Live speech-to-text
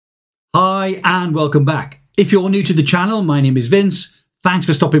Hi and welcome back. If you're new to the channel, my name is Vince. Thanks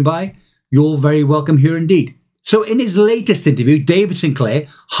for stopping by. You're very welcome here indeed. So in his latest interview, David Sinclair,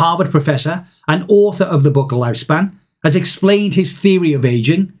 Harvard professor and author of the book Lifespan, has explained his theory of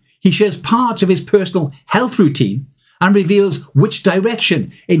aging. He shares parts of his personal health routine and reveals which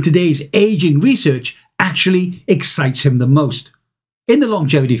direction in today's aging research actually excites him the most. In the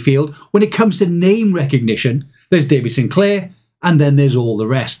longevity field, when it comes to name recognition, there's David Sinclair and then there's all the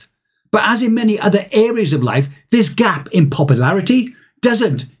rest. But as in many other areas of life, this gap in popularity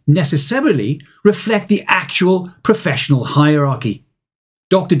doesn't necessarily reflect the actual professional hierarchy.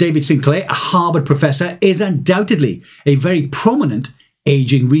 Dr. David Sinclair, a Harvard professor, is undoubtedly a very prominent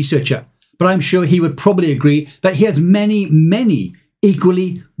aging researcher, but I'm sure he would probably agree that he has many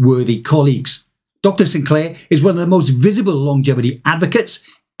equally worthy colleagues. Dr. Sinclair is one of the most visible longevity advocates,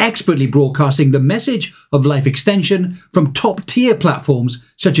 expertly broadcasting the message of life extension from top-tier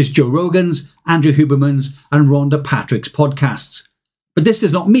platforms such as Joe Rogan's, Andrew Huberman's and Rhonda Patrick's podcasts. But this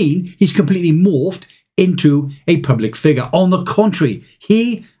does not mean he's completely morphed into a public figure. On the contrary,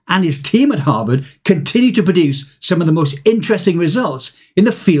 he and his team at Harvard continue to produce some of the most interesting results in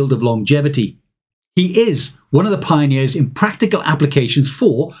the field of longevity. He is one of the pioneers in practical applications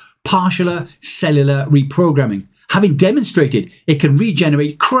for partial cellular reprogramming, having demonstrated it can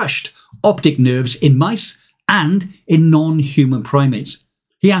regenerate crushed optic nerves in mice and in non-human primates.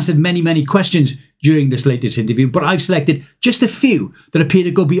 He answered many questions during this latest interview, but I've selected just a few that appear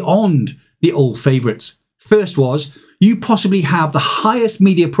to go beyond the old favourites. First was, you possibly have the highest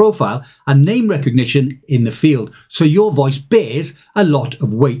media profile and name recognition in the field, so your voice bears a lot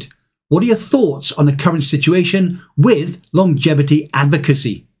of weight. What are your thoughts on the current situation with longevity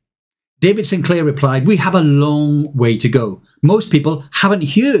advocacy? David Sinclair replied, we have a long way to go. Most people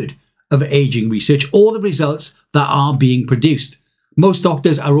haven't heard of aging research or the results that are being produced. Most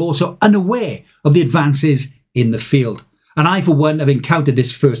doctors are also unaware of the advances in the field. And I, for one, have encountered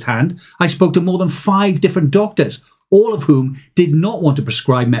this firsthand. I spoke to more than 5 different doctors, all of whom did not want to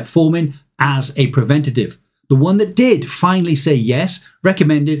prescribe Metformin as a preventative. The one that did finally say yes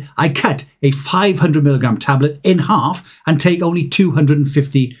recommended I cut a 500 milligram tablet in half and take only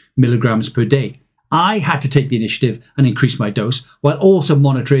 250 milligrams per day. I had to take the initiative and increase my dose while also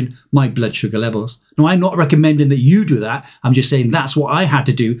monitoring my blood sugar levels. Now, I'm not recommending that you do that. I'm just saying that's what I had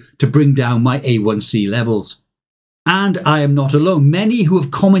to do to bring down my A1C levels. And I am not alone. Many who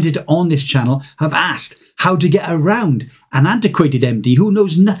have commented on this channel have asked how to get around an antiquated MD who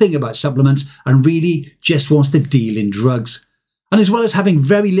knows nothing about supplements and really just wants to deal in drugs. And as well as having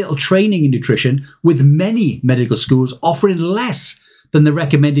very little training in nutrition, with many medical schools offering less than the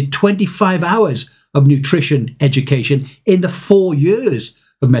recommended 25 hours of nutrition education in the 4 years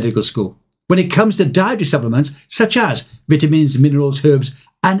of medical school. When it comes to dietary supplements such as vitamins, minerals, herbs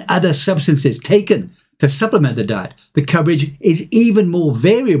and other substances taken to supplement the diet, the coverage is even more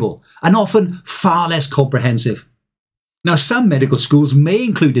variable and often far less comprehensive. Now, some medical schools may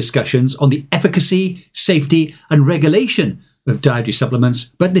include discussions on the efficacy, safety and regulation of dietary supplements,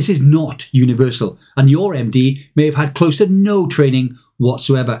 but this is not universal, and your MD may have had close to no training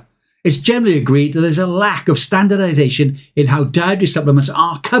whatsoever. It's generally agreed that there's a lack of standardization in how dietary supplements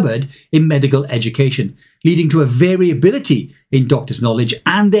are covered in medical education, leading to a variability in doctors' knowledge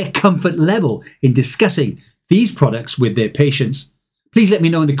and their comfort level in discussing these products with their patients. Please let me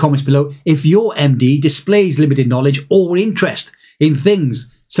know in the comments below if your MD displays limited knowledge or interest in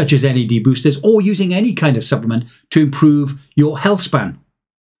things such as NAD boosters or using any kind of supplement to improve your health span.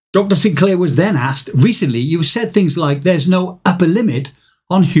 Dr. Sinclair was then asked, recently you've said things like there's no upper limit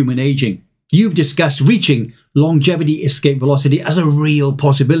on human aging. You've discussed reaching longevity escape velocity as a real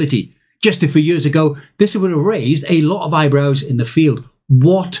possibility. Just a few years ago, this would have raised a lot of eyebrows in the field.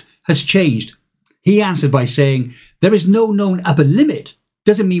 What has changed? He answered by saying, there is no known upper limit.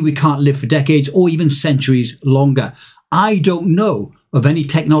 Doesn't mean we can't live for decades or even centuries longer. I don't know of any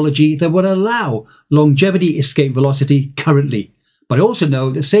technology that would allow longevity escape velocity currently. But I also know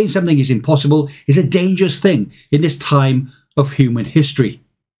that saying something is impossible is a dangerous thing in this time of human history.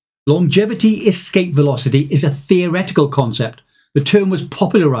 Longevity escape velocity is a theoretical concept. The term was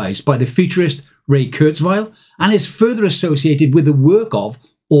popularized by the futurist Ray Kurzweil and is further associated with the work of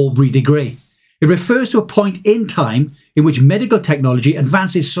Aubrey de Grey. It refers to a point in time in which medical technology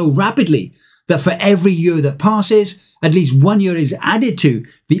advances so rapidly that for every year that passes, at least 1 year is added to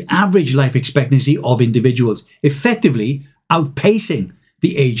the average life expectancy of individuals, effectively outpacing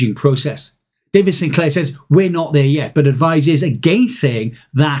the aging process. David Sinclair says we're not there yet, but advises against saying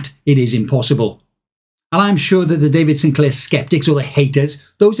that it is impossible. And I'm sure that the David Sinclair skeptics or the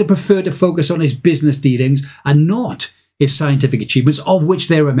haters, those that prefer to focus on his business dealings and not his scientific achievements, of which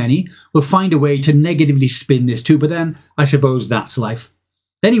there are many, will find a way to negatively spin this too, but then I suppose that's life.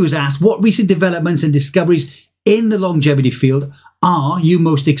 Then he was asked, what recent developments and discoveries in the longevity field are you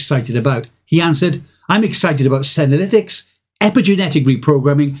most excited about? He answered, I'm excited about senolytics, epigenetic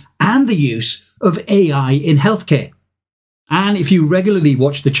reprogramming, and the use of AI in healthcare. And if you regularly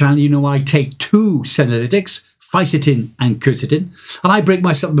watch the channel, you know I take two senolytics, fisetin and quercetin, and I break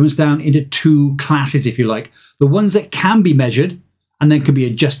my supplements down into two classes, if you like. The ones that can be measured and then can be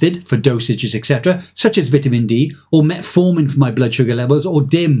adjusted for dosages, etc., such as vitamin D, or metformin for my blood sugar levels, or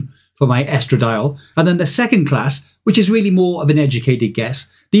DIM for my estradiol. And then the second class, which is really more of an educated guess.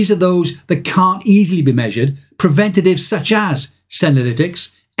 These are those that can't easily be measured, preventatives such as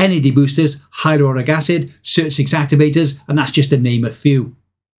senolytics, NAD boosters, hyaluronic acid, SIRT6 activators, and that's just to name a few.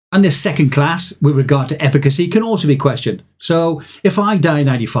 And this second class, with regard to efficacy, can also be questioned. So, if I die at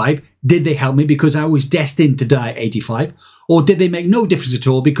 95, did they help me because I was destined to die at 85? Or did they make no difference at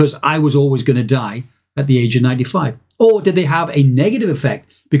all because I was always going to die at the age of 95? Or did they have a negative effect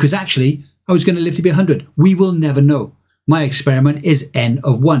because actually I was going to live to be 100? We will never know. My experiment is N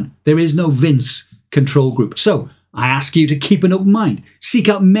of 1. There is no Vince control group. So, I ask you to keep an open mind. Seek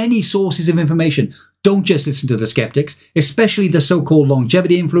out many sources of information. Don't just listen to the skeptics, especially the so-called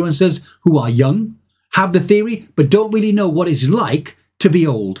longevity influencers who are young, have the theory, but don't really know what it's like to be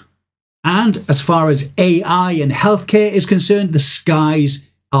old. And as far as AI and healthcare is concerned, the skies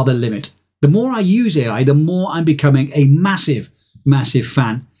are the limit. The more I use AI, the more I'm becoming a massive, massive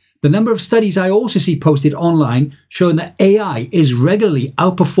fan. The number of studies I also see posted online showing that AI is regularly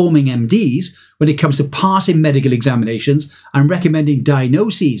outperforming MDs when it comes to passing medical examinations and recommending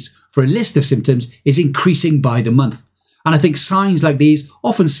diagnoses for a list of symptoms is increasing by the month. And I think signs like these,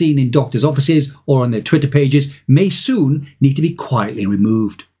 often seen in doctors' offices or on their Twitter pages, may soon need to be quietly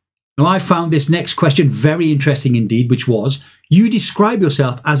removed. Now, I found this next question very interesting indeed, which was, you describe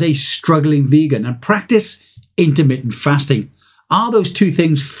yourself as a struggling vegan and practice intermittent fasting. Are those two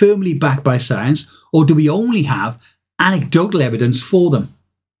things firmly backed by science, or do we only have anecdotal evidence for them?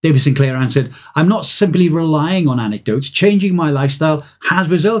 David Sinclair answered, I'm not simply relying on anecdotes. Changing my lifestyle has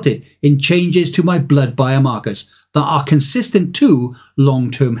resulted in changes to my blood biomarkers that are consistent to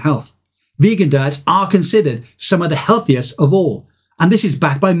long-term health. Vegan diets are considered some of the healthiest of all, and this is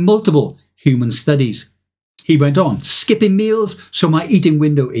backed by multiple human studies. He went on, skipping meals so my eating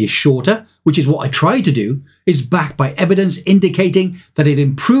window is shorter, which is what I try to do, is backed by evidence indicating that it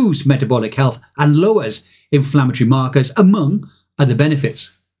improves metabolic health and lowers inflammatory markers, among other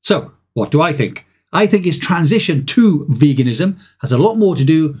benefits. So, what do I think? I think his transition to veganism has a lot more to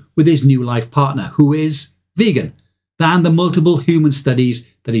do with his new life partner, who is vegan, than the multiple human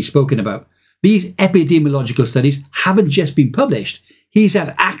studies that he's spoken about. These epidemiological studies haven't just been published. He's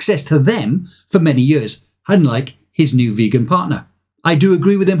had access to them for many years, unlike his new vegan partner. I do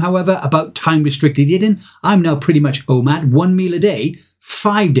agree with him, however, about time-restricted eating. I'm now pretty much OMAD, 1 meal a day,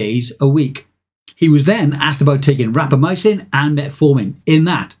 5 days a week. He was then asked about taking rapamycin and metformin. In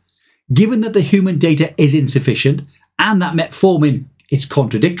that, given that the human data is insufficient and that metformin is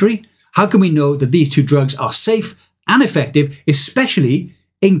contradictory, how can we know that these two drugs are safe and effective, especially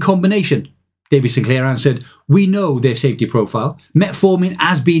in combination? David Sinclair answered, we know their safety profile. Metformin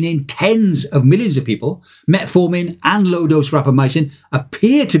has been in tens of millions of people. Metformin and low-dose rapamycin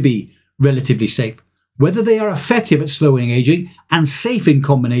appear to be relatively safe. Whether they are effective at slowing aging and safe in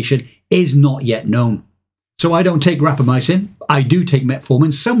combination is not yet known. So I don't take rapamycin. I do take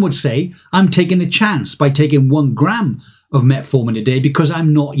metformin. Some would say I'm taking a chance by taking 1 gram of metformin a day because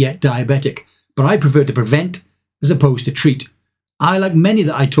I'm not yet diabetic. But I prefer to prevent as opposed to treat. I, like many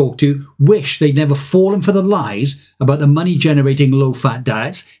that I talk to, wish they'd never fallen for the lies about the money-generating low-fat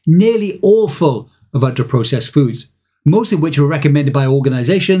diets, nearly all full of ultra-processed foods, most of which were recommended by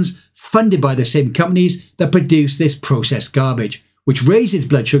organisations funded by the same companies that produce this processed garbage, which raises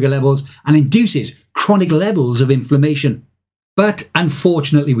blood sugar levels and induces chronic levels of inflammation. But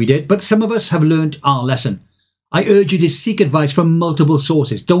unfortunately we did, but some of us have learnt our lesson. I urge you to seek advice from multiple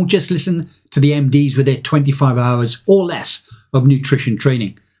sources. Don't just listen to the MDs with their 25 hours or less of nutrition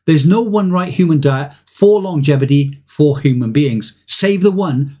training. There's no one right human diet for longevity for human beings, save the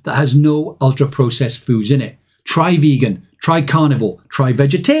one that has no ultra-processed foods in it. Try vegan, try carnivore, try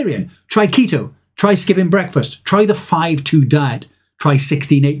vegetarian, try keto, try skipping breakfast, try the 5-2 diet, try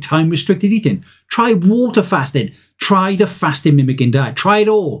 16-8 time-restricted eating, try water fasting, try the fasting mimicking diet. Try it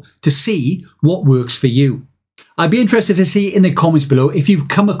all to see what works for you. I'd be interested to see in the comments below if you've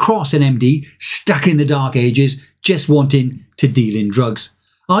come across an MD stuck in the dark ages just wanting to deal in drugs.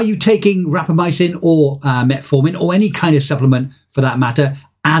 Are you taking rapamycin or metformin or any kind of supplement for that matter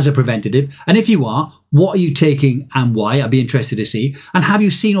as a preventative? And if you are, what are you taking and why? I'd be interested to see. And have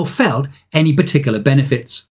you seen or felt any particular benefits?